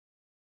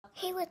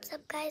Hey, what's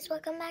up guys?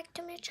 Welcome back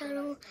to my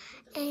channel.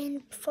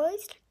 And before we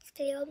start this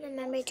video,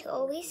 remember to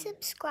always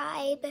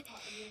subscribe.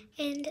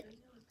 And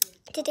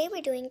today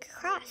we're doing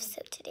crafts.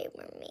 So today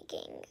we're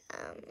making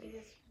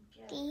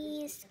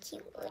these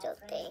cute little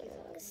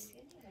things.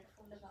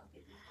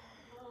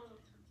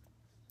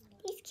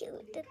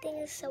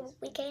 So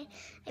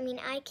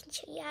I can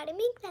show you how to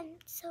make them.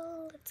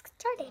 So let's get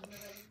started.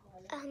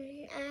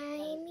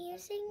 I'm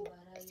using,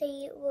 so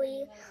you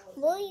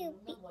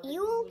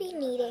will be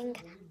needing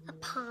a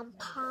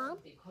pom-pom.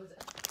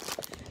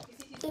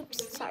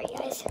 Oops, sorry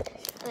guys.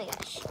 Oh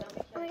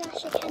my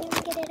gosh, I can't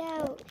even get it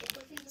out.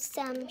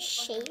 Some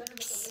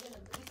shapes.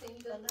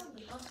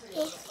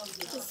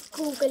 These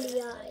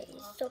googly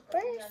eyes. So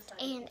first,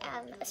 and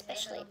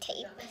especially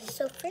tape.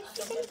 So first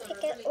you're gonna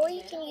pick it, or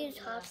you can use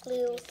hot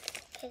glue,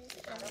 because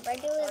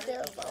regular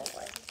glue won't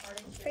work.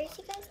 First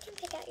you guys can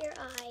pick out your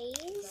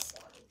eyes.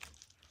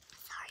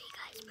 Sorry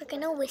guys, we're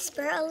gonna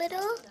whisper a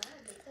little.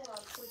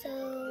 So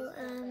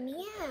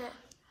yeah.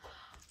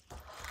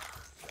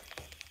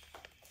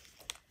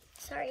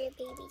 Sorry, a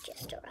baby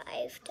just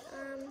arrived.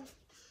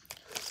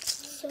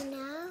 So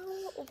now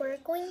what we're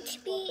going to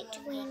be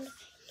doing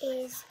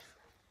is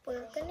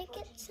we're gonna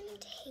get some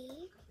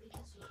tape,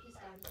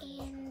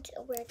 and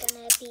we're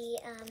gonna be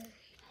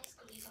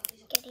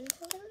getting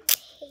a little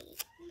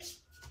tape.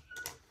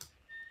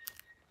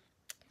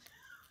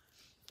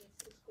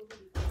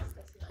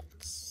 Put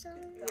some.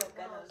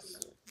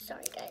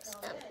 Sorry guys,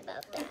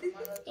 about that.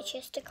 It's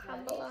just to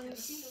crumble on the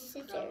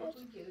scissors.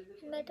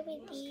 And by the way,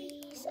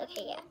 these.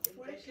 Okay, yeah.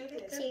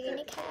 So you're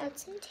gonna cut out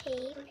some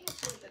tape.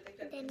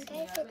 Then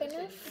guys, you're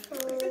gonna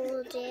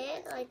fold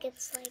it like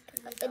it's like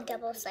a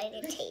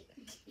double-sided tape.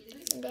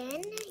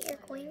 Then you're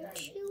going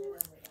to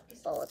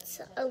fold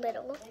a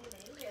little.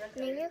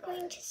 And then you're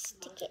going to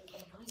stick it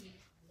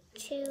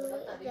to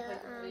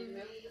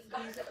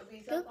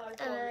the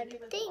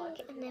thing,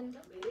 and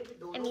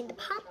then the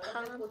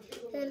pom-pom,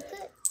 and then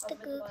put the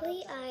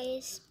googly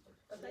eyes.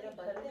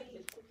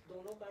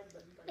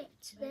 Right,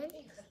 so then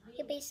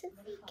you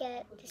basically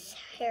get this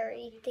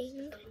hairy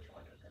thing.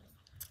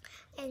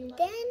 And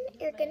then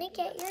you're gonna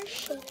get your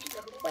shape,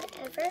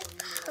 whatever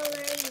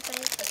color you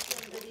guys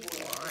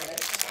want.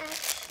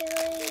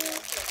 Actually,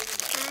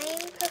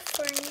 I'm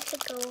preferring to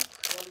go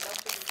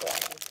for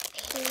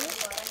pink,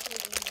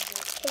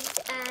 because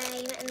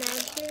I'm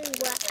imagining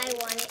what I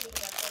want it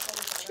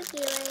to be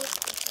like.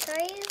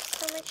 Sorry if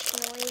so much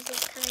noise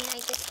is coming, I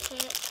just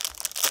can't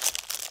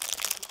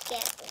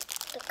get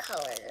the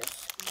colors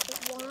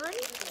I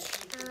want.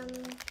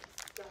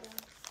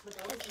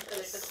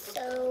 Okay,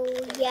 so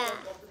yeah.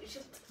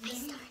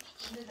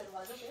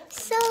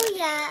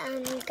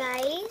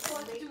 Guys.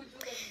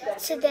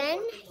 So then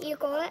you're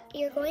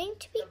going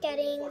to be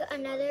getting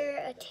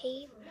another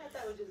tape.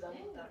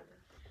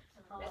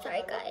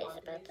 Sorry guys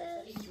about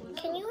this.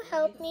 Can you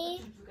help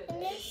me in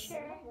this?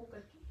 Sure.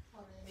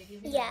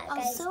 Yeah,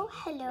 guys. Also,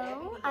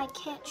 hello. I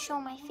can't show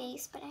my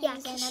face, but yeah,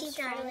 she's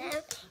not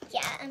around.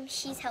 Yeah,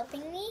 she's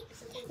helping me.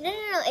 No,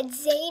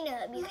 it's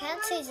Zainab. You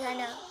can't say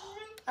Zainab.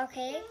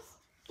 Okay?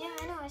 Yeah,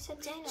 I know. I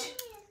said Zainab.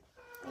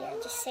 Yeah,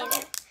 just say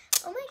that.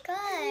 Oh my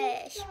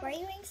gosh, why are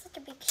you wearing such a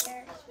big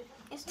shirt?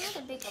 It's not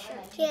a big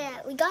shirt.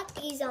 Yeah, we got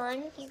these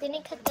on. You're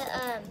gonna cut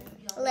the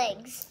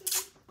legs.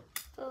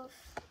 Oof.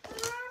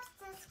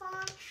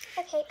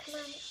 Okay, come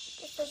on.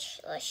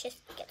 Let's just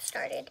get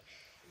started.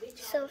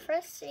 So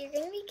first, you're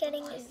gonna be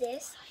getting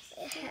this.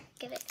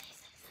 Give it.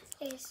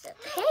 Hey,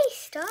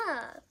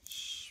 stop.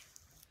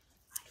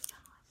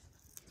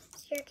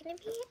 So you're gonna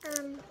be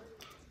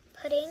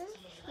putting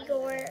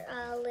your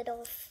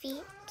little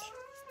feet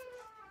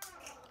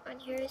on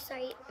here.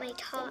 Sorry, my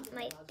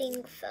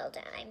thing fell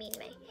down. I mean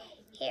my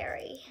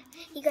hairy.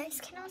 You guys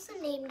can also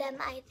name them.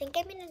 I think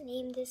I'm gonna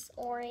name this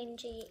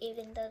Orangey,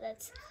 even though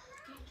that's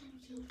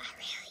a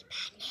really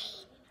bad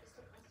name.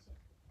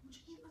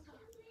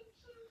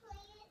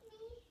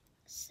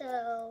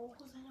 So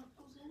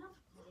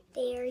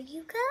there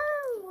you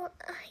go.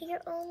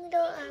 Your own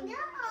little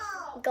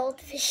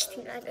goldfish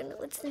thing. I don't know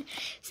what's the name.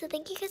 So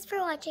thank you guys for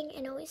watching,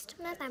 and always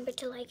remember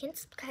to like and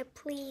subscribe,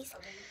 please.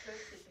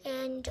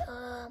 And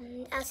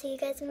I'll see you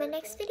guys in my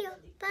next video.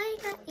 Bye,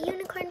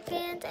 unicorn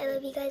fans. I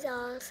love you guys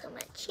all so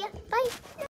much. Yeah, bye.